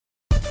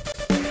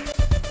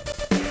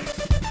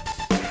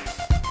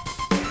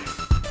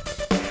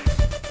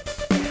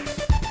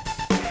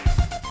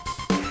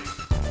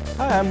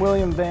Hi, I'm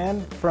William Vann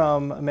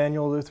from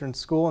Emmanuel Lutheran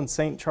School in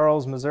St.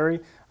 Charles,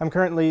 Missouri. I'm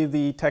currently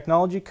the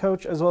technology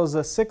coach as well as a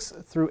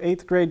 6th through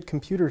 8th grade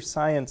computer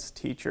science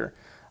teacher.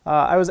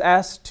 I was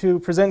asked to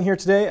present here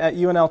today at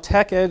UNL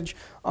Tech Edge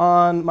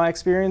on my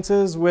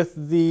experiences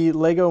with the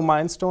LEGO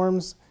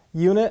Mindstorms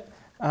unit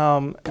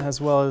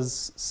as well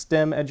as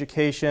STEM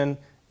education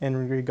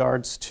in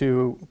regards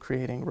to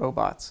creating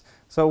robots.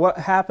 So what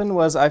happened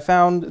was I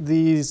found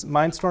these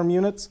Mindstorm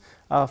units,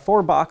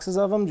 4 boxes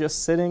of them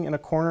just sitting in a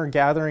corner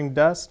gathering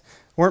dust,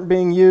 weren't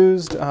being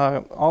used,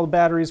 all the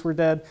batteries were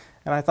dead,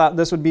 and I thought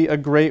this would be a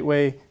great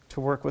way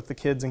to work with the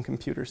kids in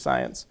computer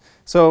science.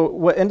 So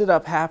what ended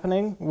up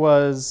happening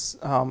was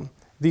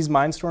these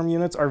Mindstorm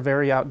units are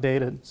very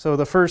outdated. So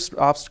the first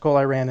obstacle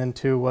I ran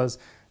into was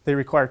they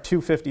require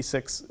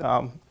 256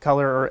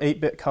 color or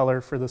 8-bit color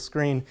for the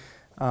screen,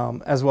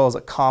 as well as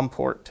a COM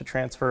port to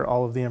transfer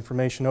all of the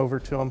information over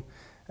to them.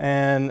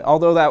 And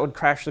although that would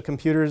crash the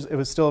computers, it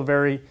was still a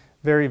very,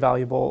 very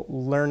valuable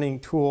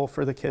learning tool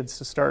for the kids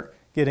to start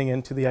getting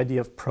into the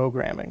idea of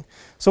programming.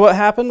 So what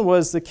happened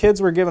was the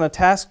kids were given a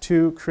task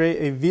to create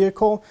a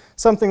vehicle,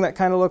 something that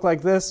kind of looked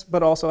like this,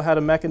 but also had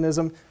a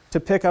mechanism to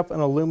pick up an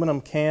aluminum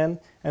can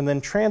and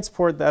then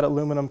transport that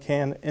aluminum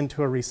can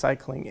into a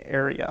recycling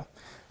area.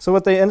 So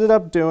what they ended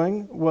up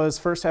doing was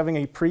first having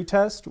a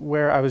pre-test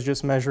where I was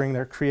just measuring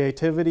their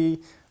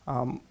creativity,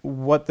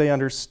 what they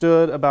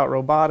understood about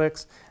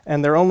robotics,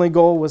 and their only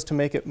goal was to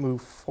make it move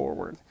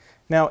forward.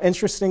 Now,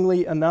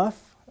 interestingly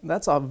enough,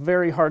 that's a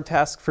very hard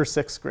task for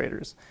 6th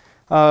graders.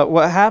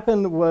 What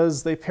happened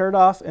was they paired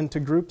off into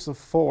groups of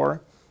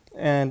 4,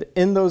 and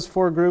in those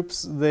 4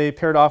 groups, they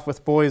paired off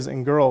with boys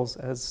and girls,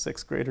 as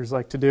 6th graders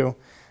like to do.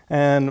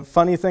 And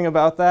funny thing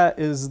about that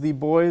is the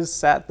boys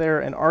sat there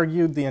and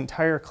argued the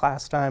entire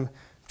class time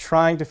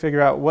trying to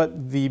figure out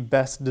what the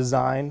best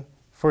design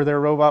for their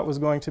robot was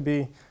going to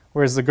be,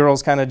 whereas the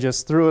girls kind of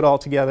just threw it all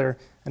together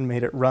and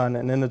made it run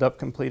and ended up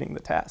completing the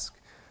task.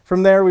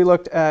 From there, we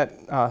looked at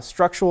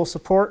structural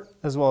support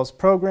as well as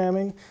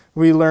programming.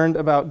 We learned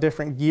about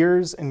different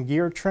gears and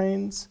gear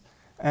trains,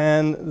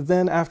 and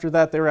then after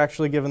that, they were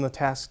actually given the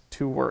task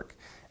to work.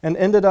 And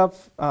ended up,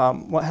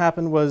 what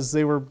happened was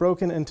they were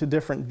broken into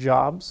different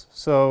jobs.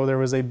 So there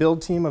was a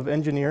build team of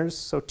engineers,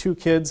 so 2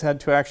 kids had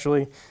to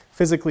actually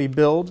physically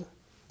build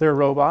their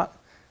robot.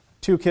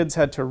 2 kids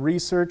had to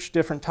research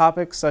different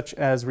topics such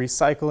as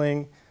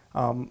recycling,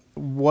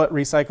 what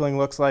recycling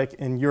looks like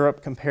in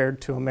Europe compared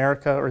to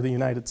America or the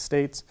United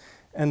States.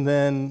 And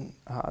then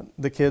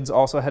the kids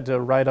also had to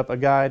write up a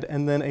guide,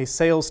 and then a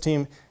sales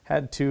team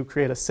had to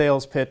create a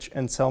sales pitch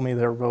and sell me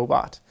their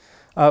robot,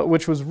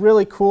 which was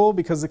really cool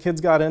because the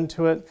kids got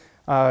into it,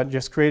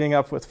 just creating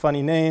up with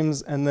funny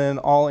names and then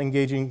all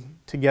engaging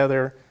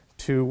together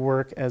to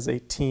work as a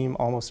team,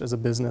 almost as a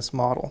business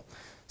model.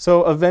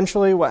 So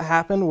eventually what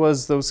happened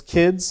was those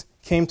kids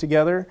came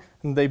together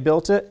and they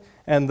built it,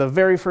 and the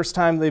very first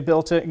time they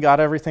built it, got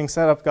everything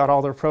set up, got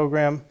all their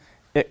program,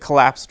 it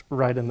collapsed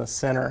right in the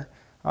center,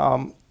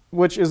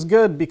 which is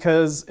good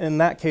because in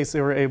that case they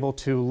were able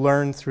to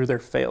learn through their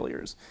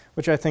failures,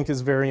 which I think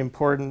is very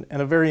important,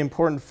 and a very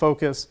important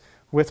focus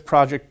with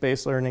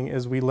project-based learning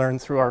is we learn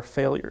through our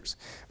failures.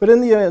 But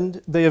in the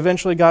end, they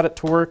eventually got it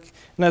to work,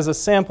 and as a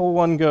sample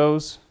one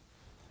goes,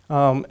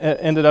 it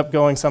ended up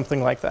going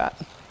something like that.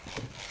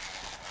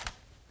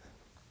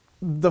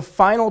 The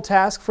final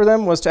task for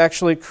them was to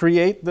actually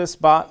create this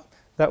bot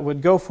that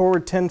would go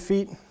forward 10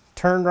 feet,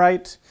 turn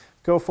right,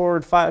 go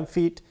forward 5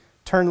 feet,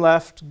 turn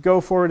left, go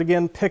forward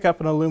again, pick up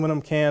an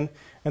aluminum can,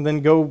 and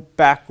then go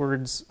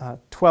backwards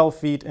 12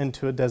 feet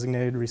into a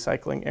designated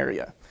recycling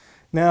area.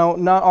 Now,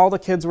 not all the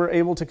kids were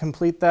able to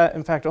complete that.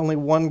 In fact, only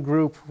 1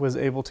 group was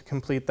able to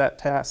complete that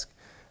task.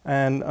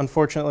 And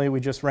unfortunately, we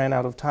just ran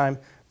out of time.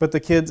 But the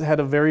kids had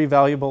a very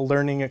valuable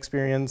learning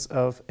experience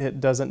of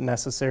it doesn't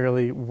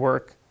necessarily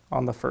work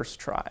on the first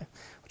try,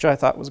 which I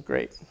thought was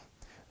great.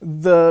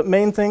 The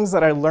main things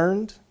that I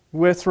learned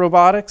with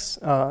robotics,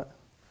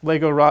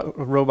 LEGO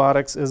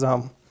Robotics, is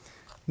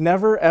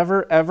never,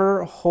 ever,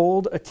 ever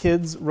hold a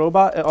kid's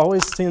robot. It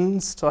always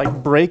tends to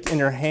like break in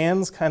your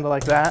hands, kind of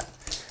like that.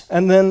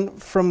 And then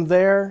from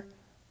there,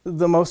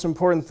 the most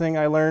important thing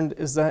I learned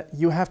is that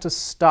you have to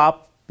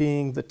stop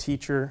being the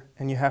teacher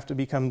and you have to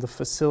become the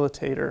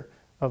facilitator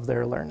of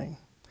their learning.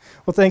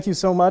 Well, thank you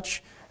so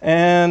much.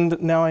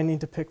 And now I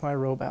need to pick my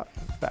robot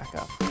back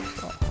up.